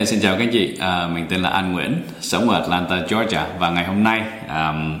Xin chào các anh chị, mình tên là An Nguyễn, sống ở Atlanta, Georgia. Và ngày hôm nay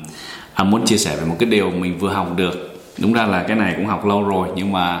anh muốn chia sẻ về một cái điều mình vừa học được. Đúng ra là cái này cũng học lâu rồi,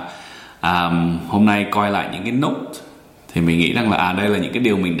 nhưng mà hôm nay coi lại những cái note thì mình nghĩ rằng là đây là những cái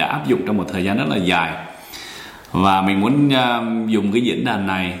điều mình đã áp dụng trong một thời gian rất là dài. Và mình muốn dùng cái diễn đàn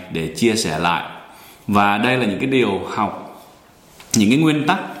này để chia sẻ lại. Và đây là những cái điều học, những cái nguyên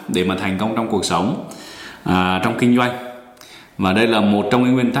tắc để mà thành công trong cuộc sống, trong kinh doanh. Và đây là một trong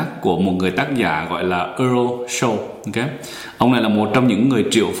những nguyên tắc của một người tác giả gọi là Earl Shaw. Okay? Ông này là một trong những người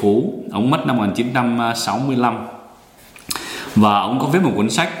triệu phú. Ông mất năm 1965. Và ông có viết một cuốn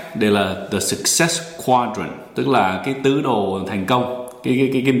sách, đây là The Success Quadrant, tức là cái tứ đồ thành công,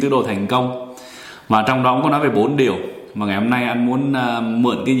 cái kim tứ đồ thành công. Và trong đó ông có nói về 4 điều. Và ngày hôm nay anh muốn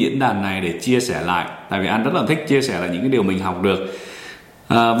mượn cái diễn đàn này để chia sẻ lại. Tại vì anh rất là thích chia sẻ lại những cái điều mình học được,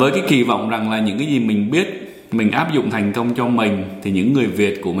 với cái kỳ vọng rằng là những cái gì mình biết, mình áp dụng thành công cho mình, thì những người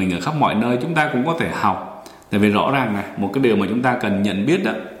Việt của mình ở khắp mọi nơi chúng ta cũng có thể học. Tại vì rõ ràng này, một cái điều mà chúng ta cần nhận biết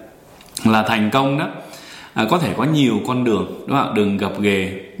đó là thành công đó có thể có nhiều con đường, đúng không? Đường gập ghềnh,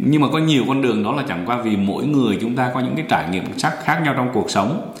 nhưng mà có nhiều con đường đó là chẳng qua vì mỗi người chúng ta có những cái trải nghiệm khác nhau trong cuộc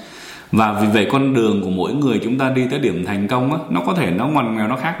sống. Và vì vậy con đường của mỗi người chúng ta đi tới điểm thành công á, nó có thể nó ngoằn ngoèo,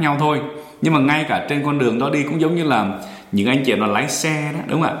 nó khác nhau thôi. Nhưng mà ngay cả trên con đường đó đi cũng giống như là những anh chị mà lái xe đó,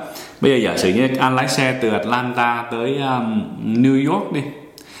 đúng không ạ? Bây giờ giả sử như An lái xe từ Atlanta tới New York đi,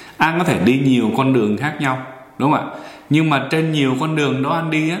 An có thể đi nhiều con đường khác nhau, đúng không ạ? Nhưng mà trên nhiều con đường đó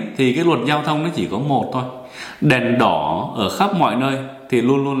An đi á, thì cái luật giao thông nó chỉ có một thôi. Đèn đỏ ở khắp mọi nơi thì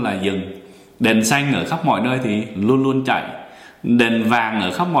luôn luôn là dừng. Đèn xanh ở khắp mọi nơi thì luôn luôn chạy. Đèn vàng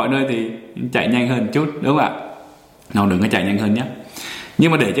ở khắp mọi nơi thì chạy nhanh hơn chút, đúng không ạ? Nào, đừng có chạy nhanh hơn nhé.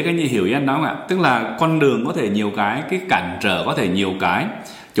 Nhưng mà để cho các anh chị hiểu ý anh nói không ạ? Tức là con đường có thể nhiều cái cản trở có thể nhiều cái.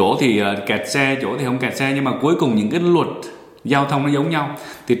 Chỗ thì kẹt xe, chỗ thì không kẹt xe. Nhưng mà cuối cùng những cái luật giao thông nó giống nhau.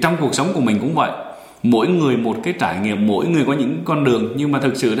 Thì trong cuộc sống của mình cũng vậy. Mỗi người một cái trải nghiệm, mỗi người có những con đường. Nhưng mà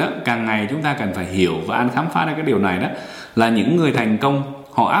thực sự đó, càng ngày chúng ta cần phải hiểu. Và anh khám phá ra cái điều này đó, là những người thành công,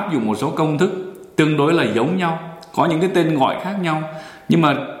 họ áp dụng một số công thức tương đối là giống nhau, có những cái tên gọi khác nhau. Nhưng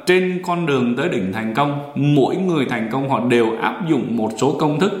mà trên con đường tới đỉnh thành công, mỗi người thành công họ đều áp dụng một số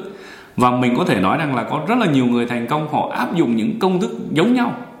công thức. Và mình có thể nói rằng là có rất là nhiều người thành công họ áp dụng những công thức giống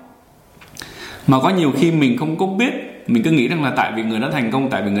nhau. Mà có nhiều khi mình không có biết, mình cứ nghĩ rằng là tại vì người đó thành công,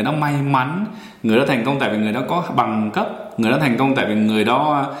 tại vì người đó may mắn, người đó thành công tại vì người đó có bằng cấp, người đó thành công tại vì người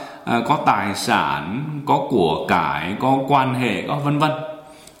đó có tài sản, có của cải, có quan hệ, có vân vân.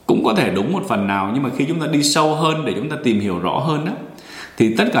 Cũng có thể đúng một phần nào, nhưng mà khi chúng ta đi sâu hơn để chúng ta tìm hiểu rõ hơn đó,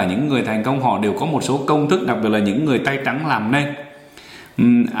 thì tất cả những người thành công họ đều có một số công thức, đặc biệt là những người tay trắng làm nên.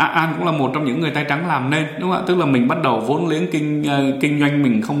 An cũng là một trong những người tay trắng làm nên, đúng không ạ? Tức là mình bắt đầu vốn liếng kinh doanh,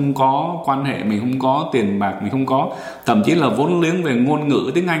 mình không có quan hệ, mình không có tiền bạc, mình không có, thậm chí là vốn liếng về ngôn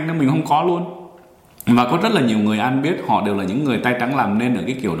ngữ tiếng Anh đó mình không có luôn. Và có rất là nhiều người An biết họ đều là những người tay trắng làm nên ở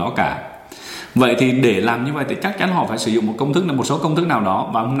cái kiểu đó cả. Vậy thì để làm như vậy thì chắc chắn họ phải sử dụng một công thức, một số công thức nào đó.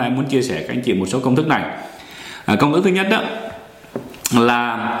 Và hôm nay muốn chia sẻ các anh chị một số công thức này. Công thức thứ nhất đó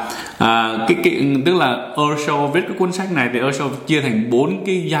là tức là Earl Shaw viết cái cuốn sách này thì Earl Shaw chia thành 4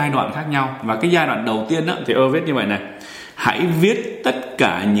 cái giai đoạn khác nhau. Và cái giai đoạn đầu tiên đó thì Earl viết như vậy này: hãy viết tất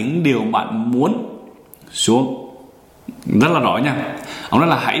cả những điều bạn muốn xuống. Rất là rõ nha. Ông nói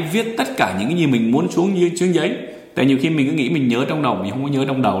là hãy viết tất cả những cái gì mình muốn xuống giấy. Tại nhiều khi mình cứ nghĩ mình nhớ trong đầu, mình không có nhớ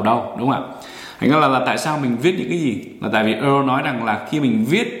trong đầu đâu, đúng không ạ? Thành ra là tại sao mình viết những cái gì? Là tại vì Earl nói rằng là khi mình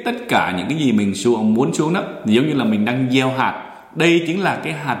viết tất cả những cái gì mình muốn xuống đó, thì giống như là mình đang gieo hạt. Đây chính là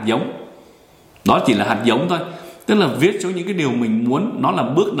cái hạt giống. Đó chỉ là hạt giống thôi. Tức là viết xuống những cái điều mình muốn, nó là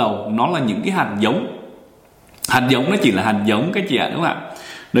bước đầu, nó là những cái hạt giống. Hạt giống nó chỉ là hạt giống các chị ạ, đúng không ạ?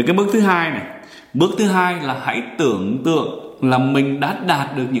 Rồi cái bước thứ hai này. Bước thứ hai là hãy tưởng tượng là mình đã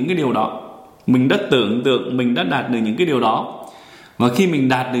đạt được những cái điều đó. Mình đã tưởng tượng mình đã đạt được những cái điều đó. Và khi mình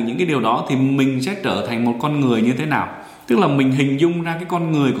đạt được những cái điều đó thì mình sẽ trở thành một con người như thế nào? Tức là mình hình dung ra cái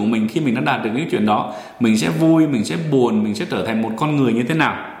con người của mình khi mình đã đạt được những chuyện đó. Mình sẽ vui, mình sẽ buồn, mình sẽ trở thành một con người như thế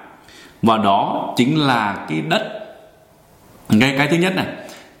nào? Và đó chính là cái đất. Cái thứ nhất này,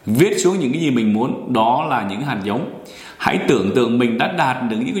 viết xuống những cái gì mình muốn, đó là những hạt giống. Hãy tưởng tượng mình đã đạt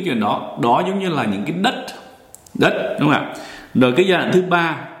được những cái chuyện đó. Đó giống như là những cái đất, đúng không ạ? Rồi cái giai đoạn thứ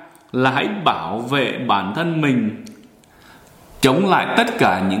ba là hãy bảo vệ bản thân mình chống lại tất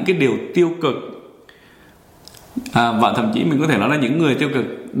cả những cái điều tiêu cực. Và thậm chí mình có thể nói là những người tiêu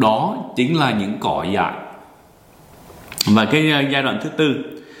cực đó chính là những cỏ dại. Và cái giai đoạn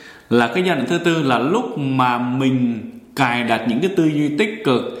thứ tư là lúc mà mình cài đặt những cái tư duy tích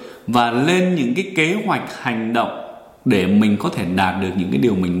cực và lên những cái kế hoạch hành động để mình có thể đạt được những cái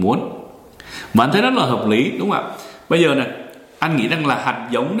điều mình muốn. Và anh thấy rất là hợp lý, đúng không ạ? Bây giờ này, anh nghĩ rằng là hạt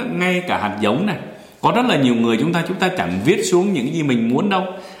giống đó, ngay cả hạt giống này, có rất là nhiều người chúng ta chẳng viết xuống những cái gì mình muốn đâu.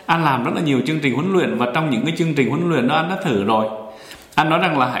 Anh làm rất là nhiều chương trình huấn luyện, và trong những cái chương trình huấn luyện đó anh đã thử rồi. Anh nói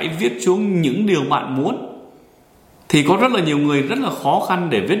rằng là hãy viết xuống những điều bạn muốn. Thì có rất là nhiều người rất là khó khăn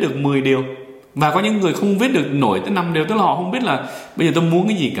để viết được 10 điều. Và có những người không viết được nổi tới 5 điều, tức là họ không biết là bây giờ tôi muốn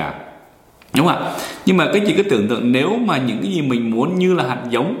cái gì cả. Đúng không ạ? Nhưng mà cái chị cứ tưởng tượng nếu mà những cái gì mình muốn như là hạt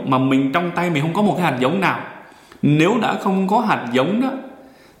giống, mà mình trong tay mình không có một cái hạt giống nào. Nếu đã không có hạt giống đó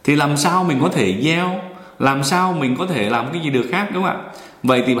thì làm sao mình có thể gieo, làm sao mình có thể làm cái gì được khác, đúng không ạ?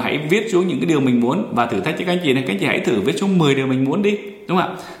 Vậy thì hãy viết xuống những cái điều mình muốn, và thử thách cho các anh chị này, các anh chị hãy thử viết xuống 10 điều mình muốn đi, đúng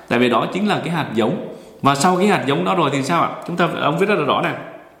không ạ? Tại vì đó chính là cái hạt giống. Và sau cái hạt giống đó rồi thì sao ạ? Ông viết rất là rõ này,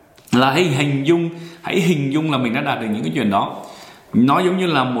 là hãy hình dung là mình đã đạt được những cái chuyện đó. Nó giống như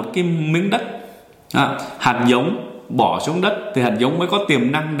là một cái miếng đất, hạt giống bỏ xuống đất thì hạt giống mới có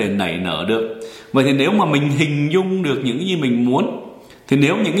tiềm năng để nảy nở được. Vậy thì nếu mà mình hình dung được những cái gì mình muốn, thì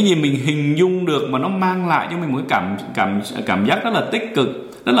nếu những cái gì mình hình dung được mà nó mang lại cho mình một cái cảm giác rất là tích cực,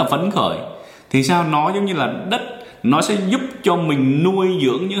 rất là phấn khởi, thì sao? Nó giống như là đất, nó sẽ giúp cho mình nuôi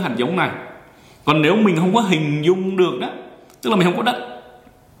dưỡng những hạt giống này. Còn nếu mình không có hình dung được đó, tức là mình không có đất.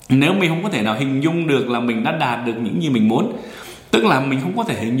 Nếu mình không có thể nào hình dung được là mình đã đạt được những gì mình muốn, tức là mình không có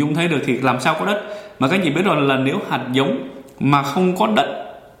thể hình dung thấy được, thì làm sao có đất? Mà các anh chị biết rồi là nếu hạt giống mà không có đất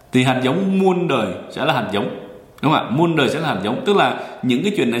thì hạt giống muôn đời sẽ là hạt giống, đúng không ạ? Muôn đời sẽ là hạt giống, tức là những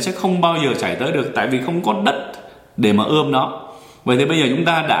cái chuyện này sẽ không bao giờ xảy tới được, tại vì không có đất để mà ươm nó. Vậy thì bây giờ chúng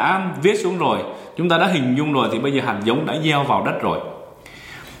ta đã viết xuống rồi, chúng ta đã hình dung rồi, thì bây giờ hạt giống đã gieo vào đất rồi.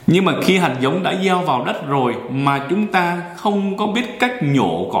 Nhưng mà khi hạt giống đã gieo vào đất rồi mà chúng ta không có biết cách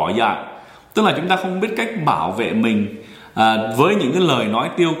nhổ cỏ dại, tức là chúng ta không biết cách bảo vệ mình với những cái lời nói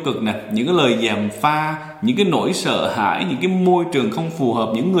tiêu cực này, những cái lời gièm pha, những cái nỗi sợ hãi, những cái môi trường không phù hợp,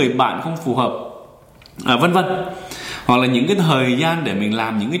 những người bạn không phù hợp, vân vân, hoặc là những cái thời gian để mình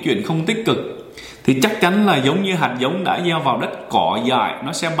làm những cái chuyện không tích cực, thì chắc chắn là giống như hạt giống đã gieo vào đất, cỏ dại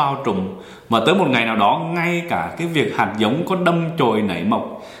nó sẽ bao trùm. Và tới một ngày nào đó, ngay cả cái việc hạt giống có đâm chồi nảy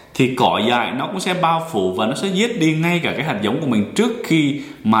mọc thì cỏ dại nó cũng sẽ bao phủ và nó sẽ giết đi ngay cả cái hạt giống của mình, trước khi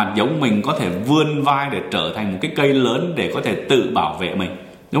mà hạt giống mình có thể vươn vai để trở thành một cái cây lớn để có thể tự bảo vệ mình,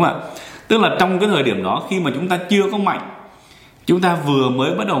 đúng không ạ? Tức là trong cái thời điểm đó, khi mà chúng ta chưa có mạnh, chúng ta vừa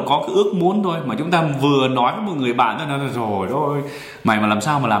mới bắt đầu có cái ước muốn thôi, mà chúng ta vừa nói với một người bạn thôi, rồi thôi mày mà làm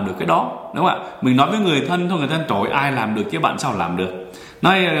sao mà làm được cái đó, đúng không ạ? Mình nói với người thân thôi, người thân trời ai làm được chứ bạn sao làm được.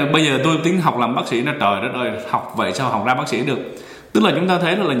 Nói bây giờ tôi tính học làm bác sĩ, nó trời đất ơi, học vậy sao học ra bác sĩ được. Tức là chúng ta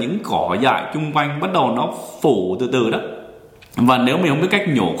thấy là những cỏ dại chung quanh bắt đầu nó phủ từ từ đó. Và nếu mình không biết cách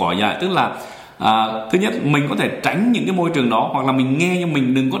nhổ cỏ dại, tức là thứ nhất mình có thể tránh những cái môi trường đó, hoặc là mình nghe nhưng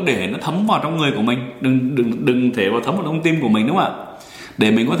mình đừng có để nó thấm vào trong người của mình, đừng thể vào thấm vào trong tim của mình, đúng không ạ?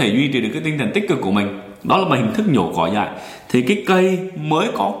 Để mình có thể duy trì được cái tinh thần tích cực của mình. Đó là một hình thức nhổ cỏ dại, thì cái cây mới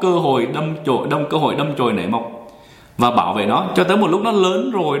có cơ hội đâm chồi nảy mọc và bảo vệ nó cho tới một lúc nó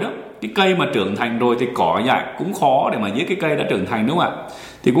lớn rồi đó. Cái cây mà trưởng thành rồi thì cỏ dại cũng khó để mà giết cái cây đã trưởng thành, đúng không ạ?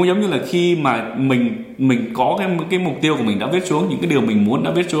 Thì cũng giống như là khi mà mình có cái mục tiêu của mình đã viết xuống, những cái điều mình muốn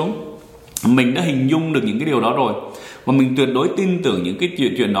đã viết xuống, mình đã hình dung được những cái điều đó rồi, và mình tuyệt đối tin tưởng những cái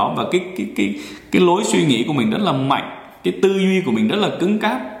chuyện đó, và cái lối suy nghĩ của mình rất là mạnh, cái tư duy của mình rất là cứng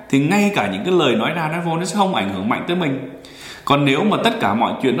cáp, thì ngay cả những cái lời nói ra nó vô nó sẽ không ảnh hưởng mạnh tới mình. Còn nếu mà tất cả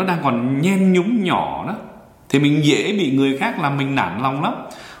mọi chuyện nó đang còn nhen nhúm nhỏ đó, thì mình dễ bị người khác làm mình nản lòng lắm,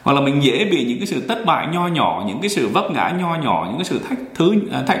 hoặc là mình dễ bị những cái sự thất bại nho nhỏ, những cái sự vấp ngã nho nhỏ, những cái sự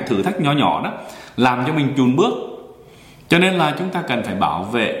thử thách nho nhỏ đó làm cho mình chùn bước. Cho nên là chúng ta cần phải bảo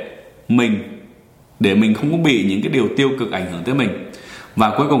vệ mình để mình không có bị những cái điều tiêu cực ảnh hưởng tới mình. Và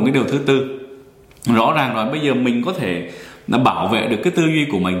cuối cùng cái điều thứ tư, rõ ràng rồi, bây giờ mình có thể bảo vệ được cái tư duy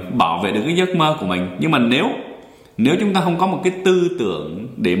của mình, bảo vệ được cái giấc mơ của mình, nhưng mà nếu chúng ta không có một cái tư tưởng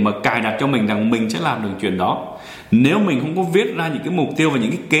để mà cài đặt cho mình rằng mình sẽ làm được chuyện đó, nếu mình không có viết ra những cái mục tiêu và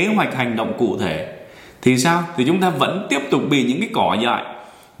những cái kế hoạch hành động cụ thể, thì sao? Thì chúng ta vẫn tiếp tục bị những cái cỏ dại,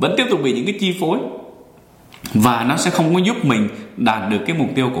 vẫn tiếp tục bị những cái chi phối, và nó sẽ không có giúp mình đạt được cái mục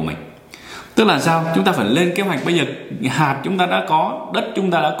tiêu của mình. Tức là sao? Chúng ta phải lên kế hoạch. Bây giờ hạt chúng ta đã có, đất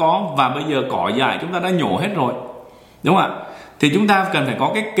chúng ta đã có, và bây giờ cỏ dại chúng ta đã nhổ hết rồi, đúng không ạ? Thì chúng ta cần phải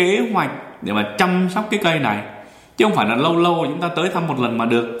có cái kế hoạch để mà chăm sóc cái cây này, chứ không phải là lâu lâu chúng ta tới thăm một lần mà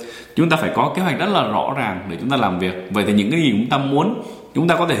được. Chúng ta phải có kế hoạch rất là rõ ràng để chúng ta làm việc. Vậy thì những cái gì chúng ta muốn, chúng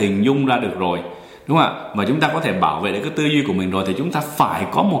ta có thể hình dung ra được rồi, đúng không ạ? Và chúng ta có thể bảo vệ được cái tư duy của mình rồi, thì chúng ta phải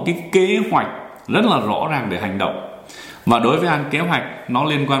có một cái kế hoạch rất là rõ ràng để hành động. Và đối với anh, kế hoạch nó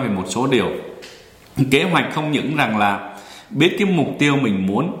liên quan về một số điều. Kế hoạch không những rằng là biết cái mục tiêu mình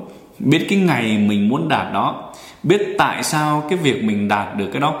muốn, biết cái ngày mình muốn đạt đó, biết tại sao cái việc mình đạt được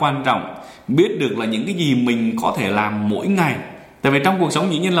cái đó quan trọng, biết được là những cái gì mình có thể làm mỗi ngày Tại vì trong cuộc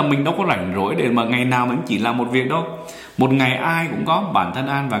sống dĩ nhiên là mình đâu có rảnh rỗi để mà ngày nào mình chỉ làm một việc đâu. Một ngày ai cũng có, bản thân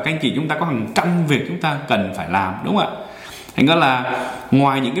An và các anh chị chúng ta có hàng trăm việc chúng ta cần phải làm, đúng không ạ? Thành ra là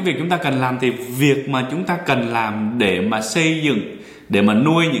ngoài những cái việc chúng ta cần làm thì việc mà chúng ta cần làm để mà xây dựng, để mà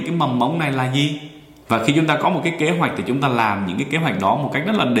nuôi những cái mầm mống này là gì? Và khi chúng ta có một cái kế hoạch thì chúng ta làm những cái kế hoạch đó một cách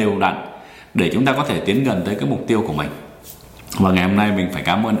rất là đều đặn để chúng ta có thể tiến gần tới cái mục tiêu của mình. Và ngày hôm nay mình phải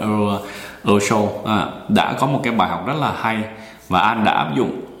cảm ơn Earl Show đã có một cái bài học rất là hay và An đã áp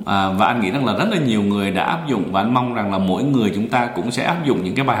dụng, và An nghĩ rằng là rất là nhiều người đã áp dụng, và An mong rằng là mỗi người chúng ta cũng sẽ áp dụng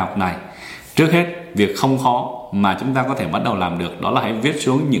những cái bài học này. Trước hết, việc không khó mà chúng ta có thể bắt đầu làm được đó là hãy viết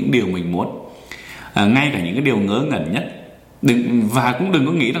xuống những điều mình muốn, ngay cả những cái điều ngớ ngẩn nhất. Và cũng đừng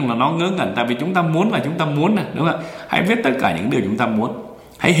có nghĩ rằng là nó ngớ ngẩn, tại vì chúng ta muốn là chúng ta muốn này, đúng không ạ? Hãy viết tất cả những điều chúng ta muốn,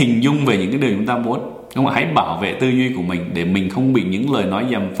 hãy hình dung về những cái điều chúng ta muốn, đúng không? Hãy bảo vệ tư duy của mình để mình không bị những lời nói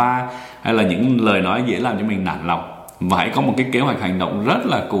gièm pha hay là những lời nói dễ làm cho mình nản lòng. Và hãy có một cái kế hoạch hành động rất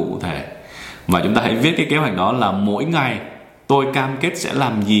là cụ thể, và chúng ta hãy viết cái kế hoạch đó là mỗi ngày tôi cam kết sẽ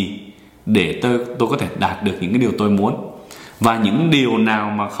làm gì để tôi có thể đạt được những cái điều tôi muốn, và những điều nào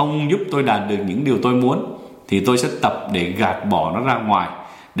mà không giúp tôi đạt được những điều tôi muốn thì tôi sẽ tập để gạt bỏ nó ra ngoài,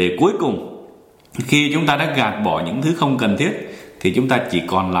 để cuối cùng khi chúng ta đã gạt bỏ những thứ không cần thiết thì chúng ta chỉ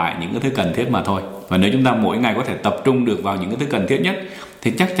còn lại những cái thứ cần thiết mà thôi. Và nếu chúng ta mỗi ngày có thể tập trung được vào những cái thứ cần thiết nhất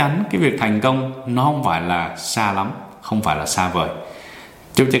thì chắc chắn cái việc thành công nó không phải là xa lắm, không phải là xa vời.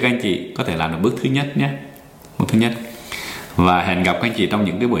 Chúc cho các anh chị có thể làm được bước thứ nhất nhé. Bước thứ nhất. Và hẹn gặp các anh chị trong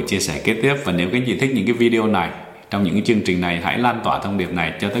những cái buổi chia sẻ kế tiếp. Và nếu các anh chị thích những cái video này, trong những cái chương trình này, hãy lan tỏa thông điệp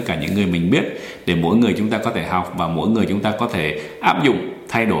này cho tất cả những người mình biết, để mỗi người chúng ta có thể học và mỗi người chúng ta có thể áp dụng,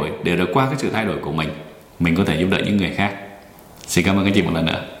 thay đổi, để rồi qua cái sự thay đổi của mình có thể giúp đỡ những người khác. Xin cảm ơn các anh chị một lần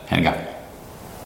nữa. Hẹn gặp.